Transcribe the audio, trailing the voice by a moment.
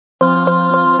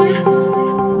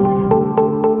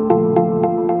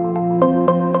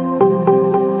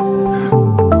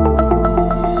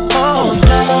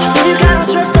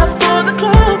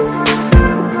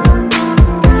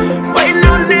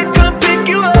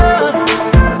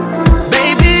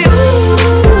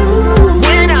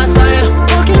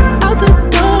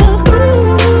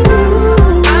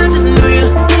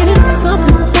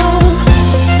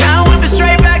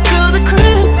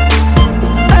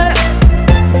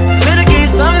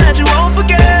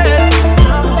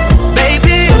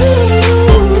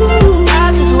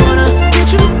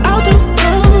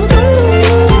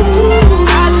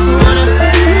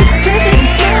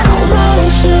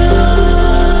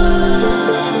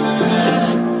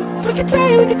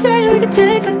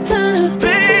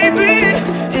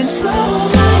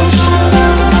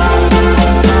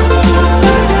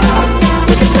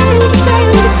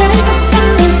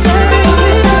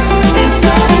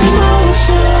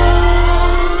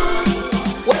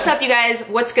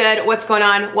What's good? What's going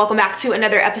on? Welcome back to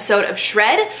another episode of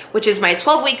Shred, which is my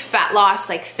 12-week fat loss,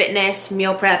 like fitness,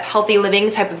 meal prep, healthy living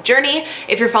type of journey.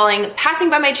 If you're passing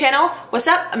by my channel, what's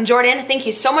up? I'm Jordan. Thank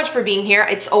you so much for being here.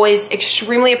 It's always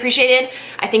extremely appreciated.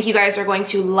 I think you guys are going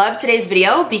to love today's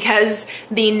video because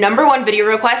the #1 video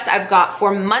request I've got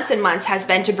for months and months has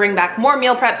been to bring back more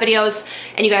meal prep videos.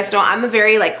 And you guys know I'm a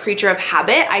very creature of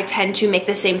habit. I tend to make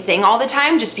the same thing all the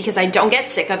time just because I don't get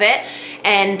sick of it.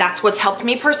 And that's what's helped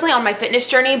me personally on my fitness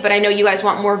journey, but I know you guys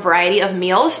want more variety of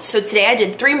meals. So today I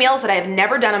did 3 meals that I have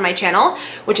never done on my channel,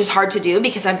 which is hard to do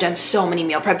because I've done so many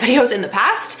meal prep videos in the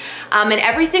past. And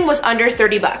everything was under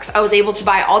 30 bucks. I was able to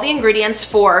buy all the ingredients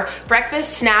for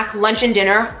breakfast, snack, lunch, and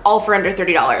dinner, all for under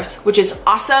 $30, which is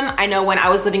awesome. I know when I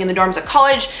was living in the dorms at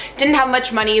college, didn't have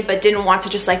much money, but didn't want to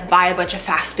just buy a bunch of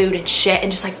fast food and shit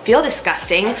and just feel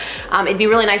disgusting. It'd be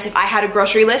really nice if I had a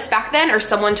grocery list back then or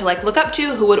someone to look up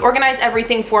to who would organize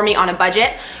everything for me on a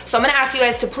budget. So I'm gonna ask you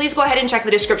guys to please go ahead and check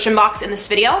the description box in this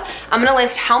video. I'm gonna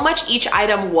list how much each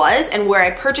item was and where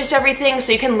I purchased everything,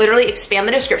 so you can literally expand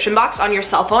the description box on your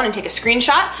cell phone and take a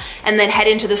screenshot and then head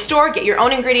into the store, get your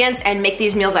own ingredients, and make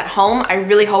these meals at home. I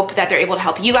really hope that they're able to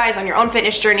help you guys on your own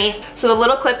fitness journey. So the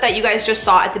little clip that you guys just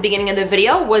saw at the beginning of the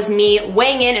video was me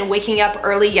weighing in and waking up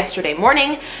early yesterday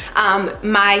morning.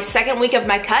 My second week of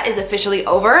my cut is officially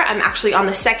over. I'm actually on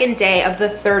the second day of the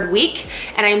 3rd week,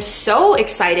 and I'm so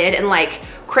excited and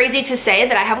crazy to say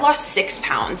that I have lost 6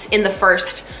 pounds in the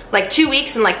first 2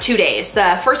 weeks and 2 days.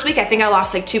 The first week I think I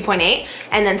lost 2.8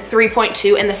 and then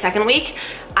 3.2 in the second week.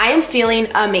 I am feeling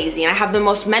amazing. I have the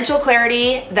most mental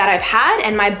clarity that I've had,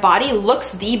 and my body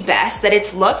looks the best that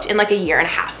it's looked in a year and a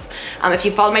half. If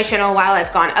you followed my channel a while,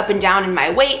 I've gone up and down in my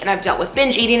weight, and I've dealt with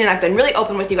binge eating, and I've been really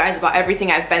open with you guys about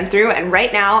everything I've been through. And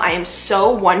right now I am so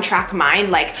one-track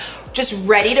mind, just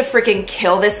ready to freaking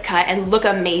kill this cut and look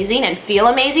amazing and feel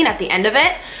amazing at the end of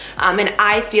it. And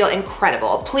I feel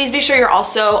incredible. Please be sure you're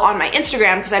also on my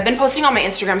Instagram, because I've been posting on my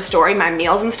Instagram story my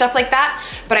meals and stuff like that,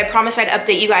 but I promised I'd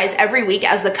update you guys every week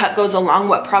as the cut goes along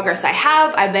what progress I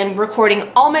have. I've been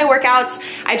recording all my workouts.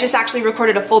 I just actually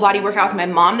recorded a full body workout with my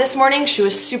mom this morning. She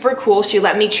was super cool. She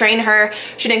let me train her.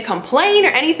 She didn't complain or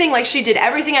anything. She did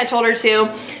everything I told her to.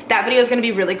 That video is gonna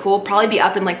be really cool, probably be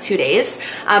up in 2 days.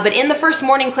 But in the first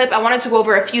morning clip, I wanted to go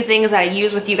over a few things that I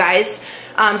use with you guys.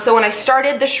 So when I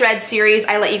started the Shred series,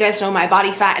 I let you guys know my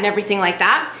body fat and everything like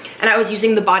that. And I was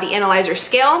using the Body Analyzer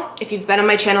scale. If you've been on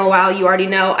my channel a while, you already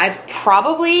know I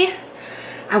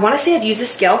wanna say I've used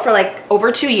this scale for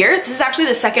over 2 years. This is actually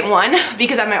the second one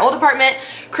because at my old apartment,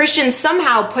 Christian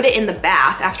somehow put it in the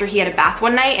bath after he had a bath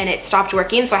one night and it stopped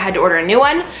working, so I had to order a new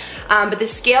one. But the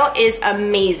scale is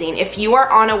amazing. If you are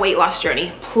on a weight loss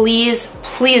journey, please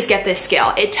get this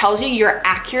scale. It tells you your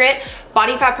accurate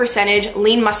body fat percentage,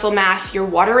 lean muscle mass, your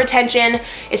water retention.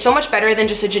 It's so much better than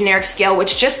just a generic scale,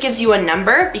 which just gives you a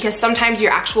number, because sometimes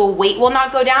your actual weight will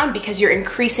not go down because you're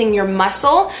increasing your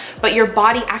muscle, but your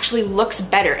body actually looks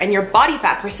better and your body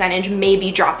fat percentage may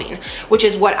be dropping, which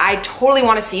is what I totally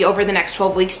want to see over the next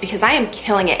 12 weeks because I am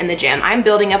killing it in the gym. I'm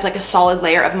building up a solid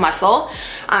layer of muscle.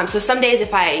 So some days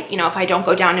if I don't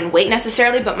go down in weight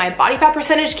necessarily, but my body fat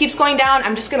percentage keeps going down,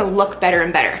 I'm just gonna look better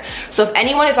and better. So if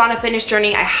anyone is on a fitness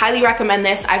journey, I highly recommend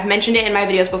this. I've mentioned it in my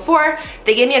videos before.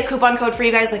 They gave me a coupon code for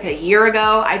you guys a year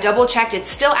ago. I double checked, it's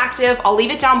still active. I'll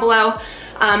leave it down below.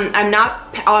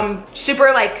 I'm super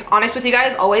honest with you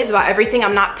guys always about everything.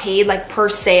 I'm not paid per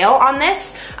sale on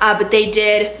this, but they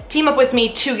did team up with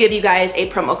me to give you guys a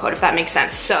promo code, if that makes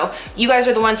sense. So you guys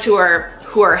are the ones who are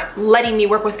letting me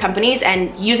work with companies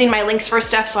and using my links for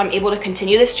stuff, so I'm able to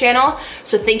continue this channel.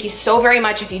 So thank you so very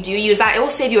much if you do use that. It will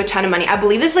save you a ton of money. I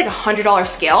believe this is $100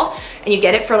 scale and you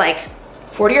get it for $40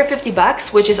 40 or 50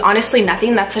 bucks, which is honestly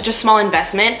nothing. That's such a small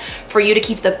investment for you to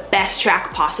keep the best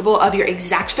track possible of your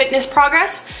exact fitness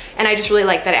progress. And I just really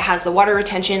like that it has the water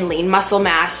retention, lean muscle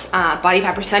mass, body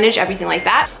fat percentage, everything like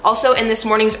that. Also in this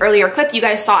morning's earlier clip, you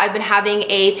guys saw I've been having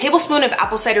a tablespoon of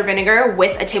apple cider vinegar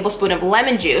with a tablespoon of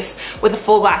lemon juice with a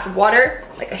full glass of water,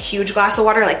 like a huge glass of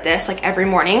water like this, like every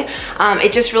morning.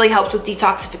 It just really helps with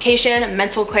detoxification,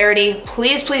 mental clarity.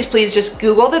 Please, please, please just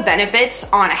Google the benefits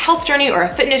on a health journey or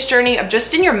a fitness journey of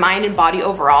just in your mind and body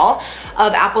overall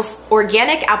of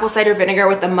organic apple cider vinegar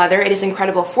with the mother. It is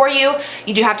incredible for you.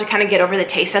 You do have to kind of get over the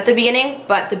taste at the beginning,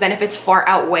 but the benefits far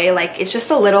outweigh. Like, it's just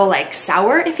a little like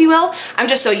sour, if you will. I'm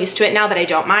just so used to it now that I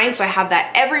don't mind. So I have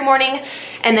that every morning.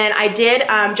 And then I did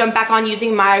jump back on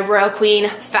using my Royal Queen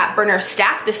Fat Burner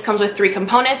Stack. This comes with 3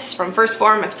 components. It's from First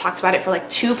Form. I've talked about it for like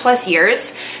 2+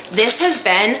 years. This has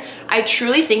been, I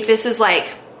truly think this is like,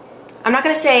 I'm not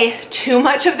gonna say too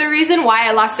much of the reason why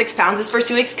I lost 6 pounds this first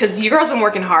 2 weeks, because your girl's been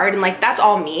working hard and like that's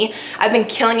all me. I've been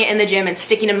killing it in the gym and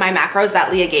sticking to my macros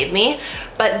that Leah gave me.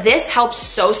 But this helps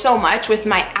so much with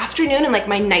my afternoon and like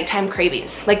my nighttime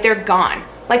cravings. Like, they're gone.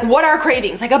 Like, what are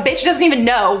cravings? Like, a bitch doesn't even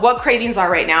know what cravings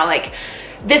are right now. Like,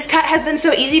 this cut has been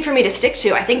so easy for me to stick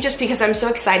to. I think just because I'm so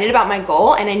excited about my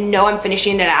goal and I know I'm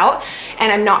finishing it out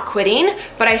and I'm not quitting.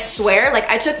 But I swear, like,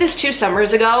 I took this 2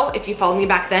 summers ago, if you followed me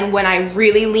back then, when I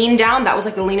really leaned down. That was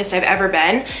like the leanest I've ever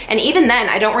been. And even then,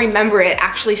 I don't remember it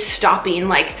actually stopping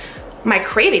like my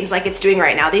cravings like it's doing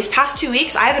right now. These past 2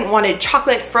 weeks, I haven't wanted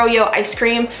chocolate, froyo, ice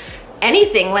cream,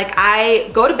 anything. Like, I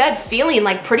go to bed feeling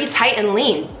like pretty tight and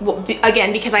lean. Well,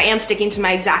 again, because I am sticking to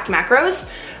my exact macros.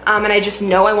 And I just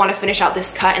know I want to finish out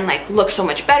this cut and like look so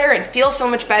much better and feel so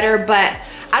much better. But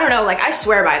I don't know, like, I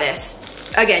swear by this.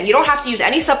 Again, you don't have to use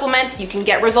any supplements. You can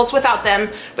get results without them.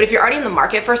 But if you're already in the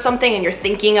market for something and you're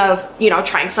thinking of, you know,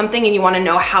 trying something and you want to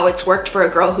know how it's worked for a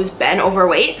girl who's been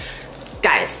overweight,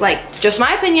 guys, like, just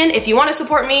my opinion, if you want to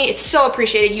support me, it's so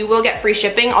appreciated. You will get free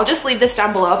shipping. I'll just leave this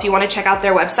down below if you want to check out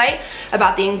their website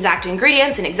about the exact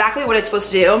ingredients and exactly what it's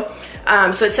supposed to do.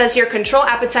 So it says here, control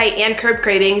appetite and curb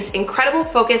cravings, incredible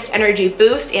focused energy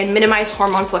boost, and minimize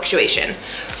hormone fluctuation.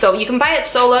 So you can buy it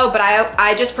solo, but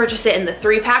I just purchased it in the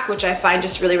 3-pack, which I find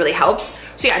just really helps.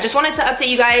 So yeah, I just wanted to update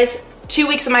you guys. 2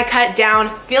 weeks of my cut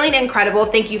down, feeling incredible.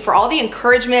 Thank you for all the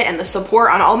encouragement and the support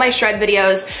on all my shred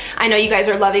videos. I know you guys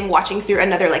are loving watching through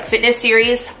another like fitness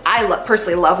series. I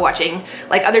personally love watching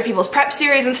like other people's prep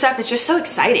series and stuff. It's just so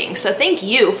exciting. So thank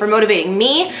you for motivating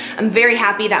me. I'm very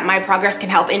happy that my progress can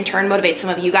help in turn motivate some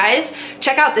of you guys.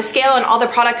 Check out the scale and all the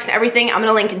products and everything. I'm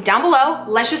gonna link down below.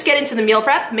 Let's just get into the meal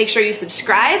prep. Make sure you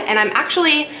subscribe, and I'm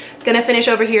actually gonna finish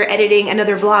over here editing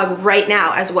another vlog right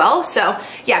now as well. So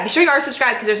yeah, be sure you are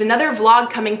subscribed because there's another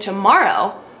vlog coming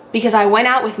tomorrow, because I went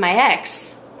out with my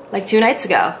ex like 2 nights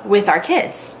ago with our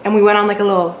kids and we went on like a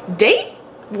little date.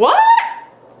 What?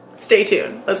 Stay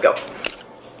tuned, let's go.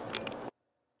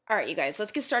 All right, you guys,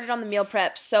 let's get started on the meal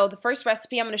prep. So the first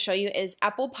recipe I'm gonna show you is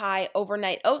apple pie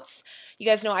overnight oats. You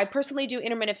guys know I personally do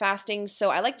intermittent fasting, so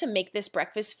I like to make this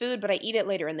breakfast food, but I eat it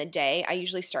later in the day. I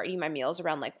usually start eating my meals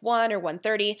around like 1 or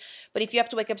 1:30, but if you have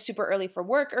to wake up super early for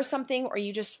work or something, or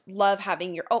you just love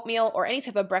having your oatmeal or any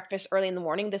type of breakfast early in the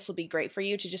morning, this will be great for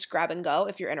you to just grab and go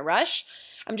if you're in a rush.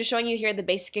 I'm just showing you here the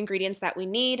basic ingredients that we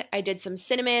need. I did some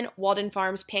cinnamon, Walden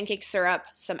Farms pancake syrup,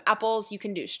 some apples. You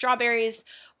can do strawberries,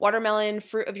 watermelon,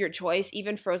 fruit of your choice,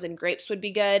 even frozen grapes would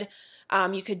be good.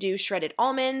 You could do shredded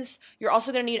almonds. You're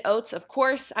also going to need oats, of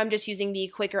course. I'm just using the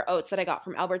Quaker Oats that I got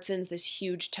from Albertsons, this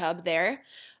huge tub there.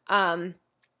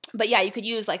 But yeah, you could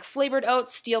use like flavored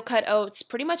oats, steel cut oats,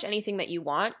 pretty much anything that you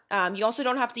want. You also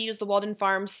don't have to use the Walden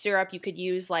Farms syrup. You could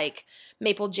use like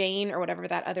Maple Jane or whatever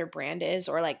that other brand is,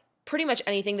 or like pretty much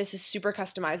anything. This is super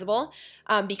customizable.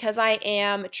 Because I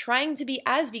am trying to be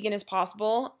as vegan as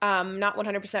possible. Not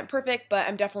 100% perfect, but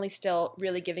I'm definitely still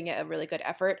really giving it a really good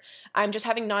effort. I'm just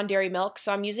having non-dairy milk,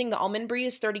 so I'm using the Almond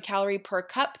Breeze 30 calorie per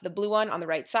cup, the blue one on the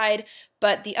right side.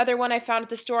 But the other one I found at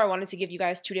the store, I wanted to give you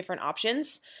guys 2 different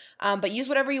options. But use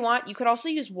whatever you want. You could also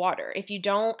use water. If you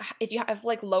have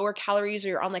like lower calories, or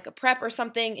you're on like a prep or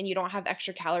something and you don't have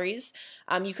extra calories,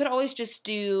 you could always just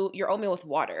do your oatmeal with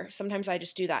water. Sometimes I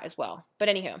just do that as well. But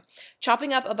anywho,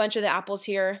 chopping up a bunch of the apples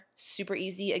here, super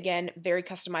easy. Again, very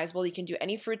customizable. You can do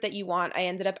any fruit that you want. I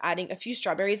ended up adding a few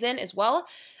strawberries in as well.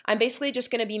 I'm basically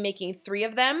just going to be making 3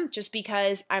 of them just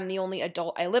because I'm the only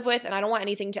adult I live with and I don't want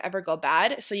anything to ever go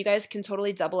bad. So you guys can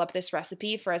totally double up this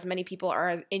recipe for as many people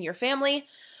are in your family.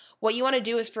 what you want to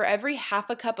do is for every half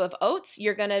a cup of oats,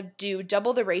 you're going to do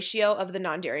double the ratio of the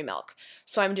non-dairy milk.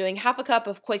 So I'm doing half a cup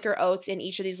of Quaker Oats in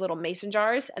each of these little mason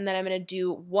jars, and then I'm going to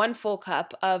do 1 full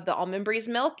cup of the almond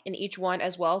milk in each one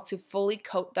as well to fully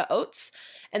coat the oats.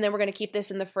 And then we're going to keep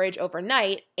this in the fridge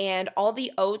overnight, and all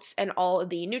the oats and all of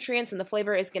the nutrients and the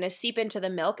flavor is going to seep into the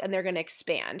milk and they're going to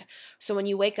expand. So when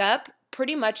you wake up,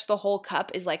 pretty much the whole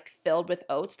cup is like filled with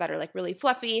oats that are like really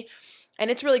fluffy. And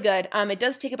it's really good. It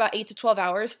does take about 8 to 12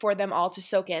 hours for them all to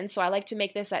soak in. So I like to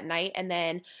make this at night. And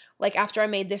then like after I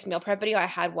made this meal prep video, I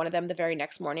had one of them the very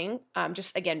next morning.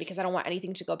 Just again, because I don't want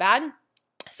anything to go bad.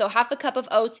 So half a cup of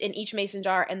oats in each mason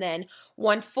jar and then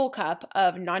 1 full cup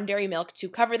of non-dairy milk to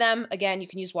cover them. Again, you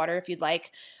can use water if you'd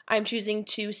like. I'm choosing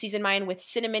to season mine with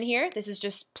cinnamon here. This is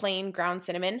just plain ground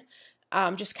cinnamon.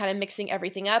 Just kind of mixing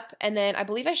everything up. And then I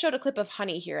believe I showed a clip of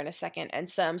honey here in a second and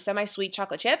some semi-sweet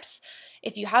chocolate chips.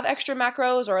 If you have extra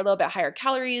macros or a little bit higher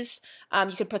calories,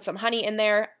 you could put some honey in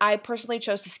there. I personally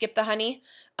chose to skip the honey,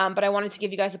 but I wanted to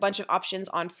give you guys a bunch of options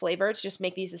on flavor to just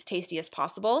make these as tasty as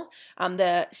possible.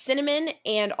 The cinnamon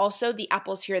and also the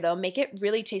apples here though make it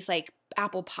really taste like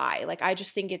apple pie. Like I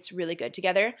just think it's really good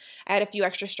together. I had a few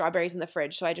extra strawberries in the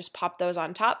fridge, so I just popped those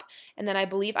on top. And then I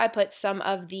believe I put some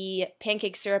of the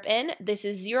pancake syrup in. This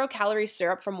is 0-calorie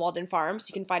syrup from Walden Farms.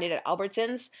 You can find it at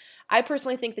Albertsons. I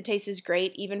personally think the taste is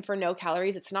great, even for no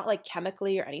calories. It's not like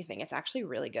chemically or anything. It's actually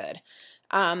really good.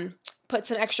 Put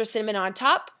some extra cinnamon on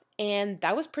top, and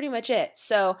that was pretty much it.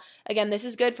 So again, this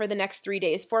is good for the next 3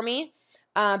 days for me.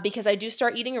 Because I do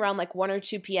start eating around like 1 or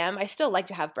 2 p.m. I still like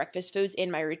to have breakfast foods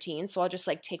in my routine, so I'll just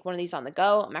like take one of these on the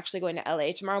go. I'm actually going to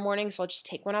LA tomorrow morning, so I'll just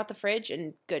take one out the fridge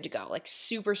and good to go. Like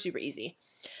super, super easy.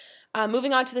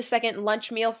 Moving on to the second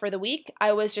lunch meal for the week,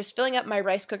 I was just filling up my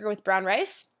rice cooker with brown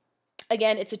rice.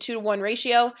 Again, it's a 2-to-1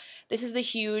 ratio. This is the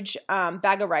huge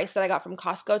bag of rice that I got from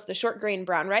Costco. It's the short grain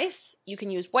brown rice. You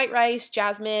can use white rice,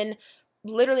 jasmine,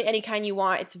 literally any kind you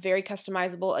want. It's very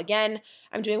customizable. Again,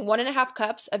 I'm doing 1.5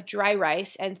 cups of dry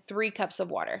rice and 3 cups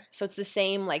of water. So it's the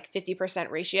same like 50%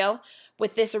 ratio.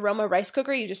 With this aroma rice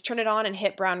cooker, you just turn it on and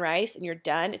hit brown rice and you're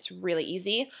done. It's really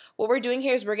easy. What we're doing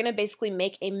here is we're going to basically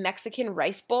make a Mexican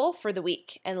rice bowl for the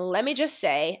week. And let me just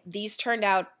say, these turned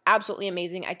out absolutely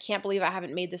amazing. I can't believe I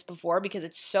haven't made this before because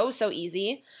it's so, so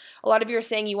easy. A lot of you are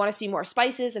saying you want to see more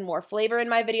spices and more flavor in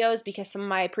my videos because some of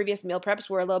my previous meal preps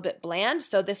were a little bit bland.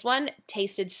 So this one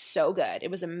tasted so good. It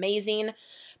was amazing.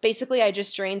 Basically, I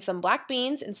just drained some black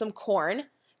beans and some corn,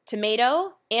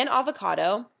 tomato, and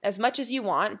avocado, as much as you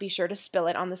want. Be sure to spill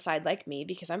it on the side like me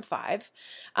because I'm 5.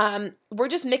 We're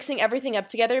just mixing everything up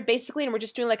together basically, and we're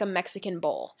just doing like a Mexican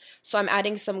bowl. So I'm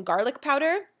adding some garlic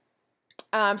powder,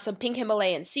 some pink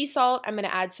Himalayan sea salt. I'm going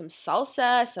to add some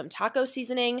salsa, some taco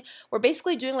seasoning. We're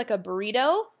basically doing like a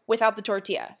burrito without the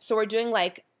tortilla. So we're doing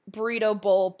like burrito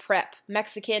bowl prep,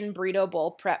 Mexican burrito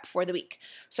bowl prep for the week.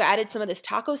 So I added some of this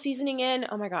taco seasoning in.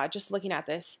 Oh my God, just looking at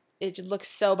this, it just looks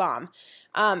so bomb.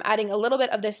 Adding a little bit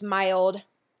of this mild,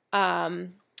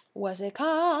 what's it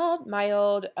called?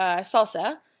 Mild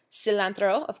salsa,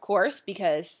 cilantro, of course,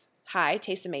 because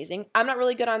tastes amazing. I'm not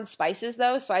really good on spices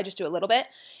though, so I just do a little bit.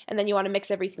 And then you want to mix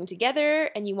everything together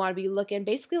and you want to be looking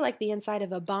basically like the inside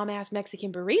of a bomb-ass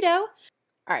Mexican burrito.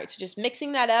 All right, so just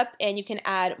mixing that up, and you can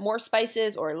add more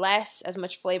spices or less, as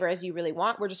much flavor as you really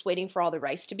want. We're just waiting for all the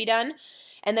rice to be done.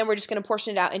 And then we're just going to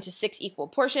portion it out into 6 equal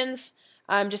portions.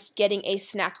 I'm just getting a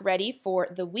snack ready for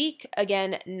the week.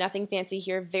 Again, nothing fancy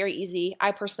here, very easy.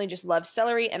 I personally just love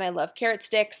celery and I love carrot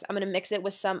sticks. I'm going to mix it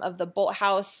with some of the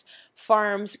Bolthouse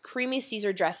Farms Creamy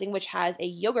Caesar dressing, which has a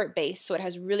yogurt base, so it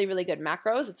has really, really good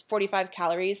macros. It's 45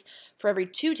 calories for every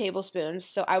 2 tablespoons.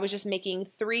 So I was just making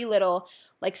 3 little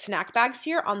like snack bags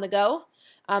here on the go.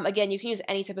 Again, you can use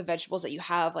any type of vegetables that you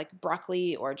have, like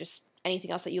broccoli or just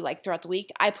anything else that you like throughout the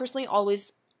week. I personally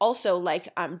also like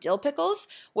dill pickles,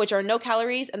 which are no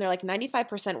calories and they're like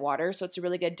 95% water, so it's a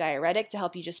really good diuretic to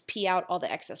help you just pee out all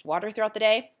the excess water throughout the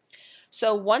day.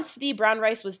 So once the brown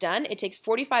rice was done, it takes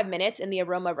 45 minutes in the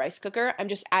aroma rice cooker. I'm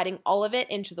just adding all of it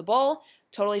into the bowl.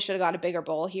 Totally should have got a bigger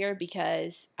bowl here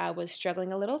because I was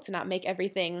struggling a little to not make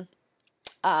everything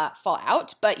fall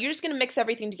out, but you're just going to mix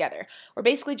everything together. We're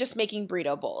basically just making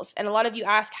burrito bowls. And a lot of you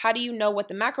ask, how do you know what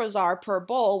the macros are per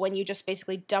bowl when you just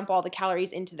basically dump all the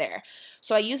calories into there?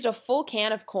 So I used a full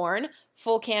can of corn,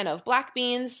 full can of black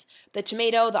beans, the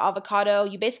tomato, the avocado.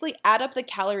 You basically add up the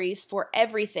calories for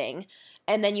everything,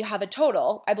 and then you have a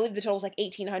total. I believe the total is like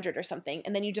 1,800 or something,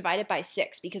 and then you divide it by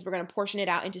 6 because we're going to portion it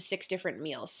out into 6 different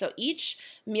meals. So each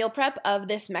meal prep of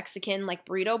this Mexican like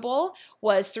burrito bowl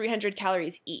was 300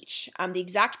 calories each. The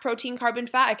exact protein, carb, and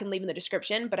fat I can leave in the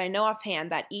description, but I know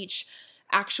offhand that each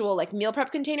actual like meal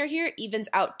prep container here evens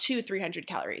out to 300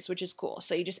 calories, which is cool.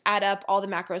 So you just add up all the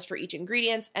macros for each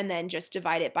ingredients and then just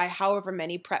divide it by however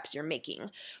many preps you're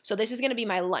making. So this is going to be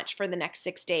my lunch for the next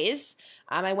 6 days.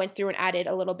 I went through and added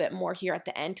a little bit more here at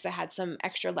the end because I had some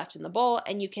extra left in the bowl,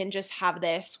 and you can just have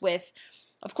this with,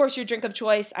 of course, your drink of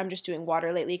choice. I'm just doing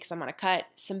water lately because I'm on a cut,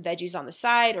 some veggies on the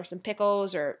side or some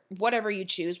pickles or whatever you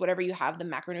choose, whatever you have the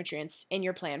macronutrients in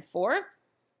your plan for.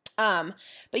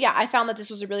 But yeah, I found that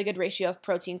this was a really good ratio of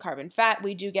protein, carb, and fat.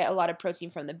 We do get a lot of protein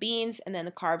from the beans and then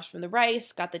the carbs from the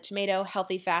rice, got the tomato,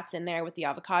 healthy fats in there with the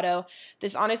avocado.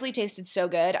 This honestly tasted so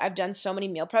good. I've done so many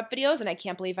meal prep videos and I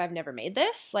can't believe I've never made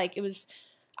this. Like it was,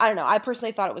 I don't know, I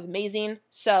personally thought it was amazing.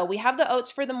 So we have the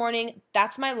oats for the morning.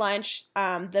 That's my lunch.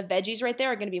 The veggies right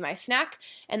there are going to be my snack.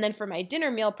 And then for my dinner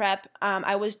meal prep,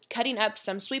 I was cutting up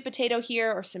some sweet potato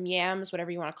here or some yams, whatever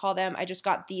you want to call them. I just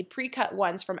got the pre-cut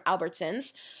ones from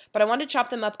Albertsons, but I wanted to chop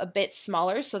them up a bit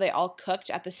smaller so they all cooked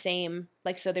at the same,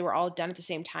 like so they were all done at the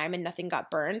same time and nothing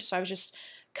got burned. So I was just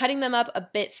cutting them up a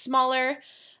bit smaller.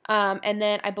 And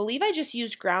then I believe I just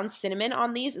used ground cinnamon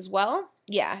on these as well.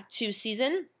 Yeah, to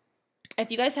season. If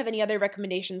you guys have any other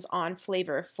recommendations on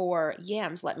flavor for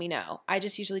yams, let me know. I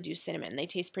just usually do cinnamon. They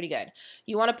taste pretty good.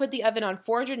 You want to put the oven on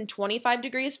 425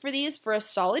 degrees for these for a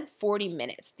solid 40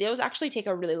 minutes. Those actually take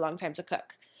a really long time to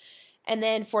cook. And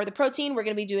then for the protein, we're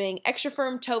going to be doing extra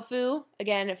firm tofu.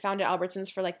 Again, found at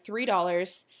Albertsons for like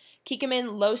 $3.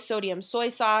 Kikkoman low sodium soy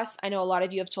sauce. I know a lot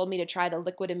of you have told me to try the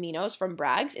liquid aminos from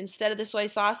Bragg's instead of the soy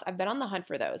sauce. I've been on the hunt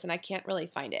for those and I can't really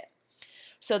find it.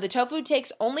 So the tofu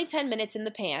takes only 10 minutes in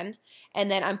the pan, and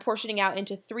then I'm portioning out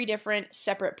into 3 different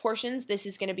separate portions. This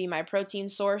is going to be my protein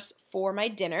source for my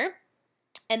dinner.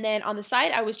 And then on the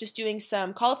side, I was just doing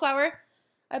some cauliflower,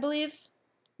 I believe.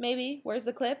 Maybe. Where's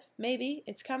the clip? Maybe.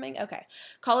 It's coming. Okay.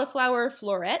 Cauliflower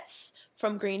florets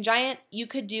from Green Giant. You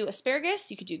could do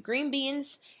asparagus. You could do green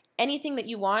beans. Anything that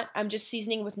you want. I'm just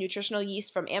seasoning with nutritional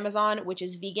yeast from Amazon, which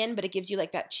is vegan, but it gives you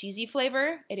like that cheesy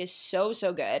flavor. It is so,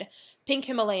 so good. Pink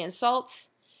Himalayan salt.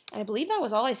 And I believe that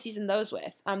was all I seasoned those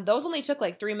with. Those only took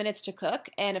like 3 minutes to cook.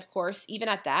 And of course, even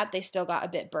at that, they still got a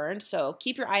bit burned. So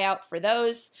keep your eye out for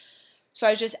those. So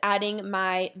I was just adding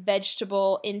my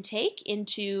vegetable intake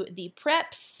into the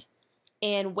preps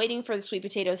and waiting for the sweet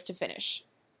potatoes to finish.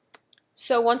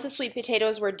 So once the sweet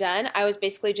potatoes were done, I was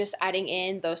basically just adding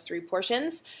in those 3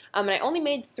 portions. And I only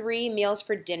made 3 meals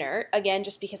for dinner, again,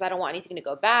 just because I don't want anything to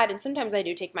go bad. And sometimes I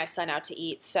do take my son out to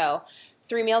eat. So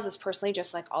 3 meals is personally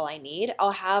just like all I need.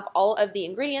 I'll have all of the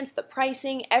ingredients, the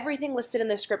pricing, everything listed in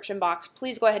the description box.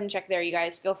 Please go ahead and check there, you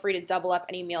guys. Feel free to double up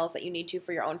any meals that you need to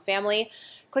for your own family.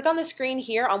 Click on the screen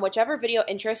here on whichever video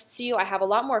interests you. I have a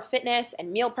lot more fitness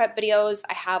and meal prep videos.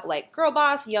 I have like girl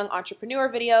boss, young entrepreneur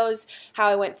videos, how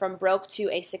I went from broke to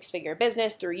a 6-figure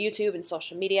business through YouTube and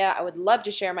social media. I would love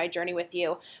to share my journey with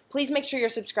you. Please make sure you're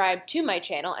subscribed to my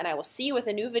channel, and I will see you with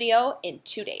a new video in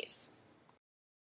 2 days.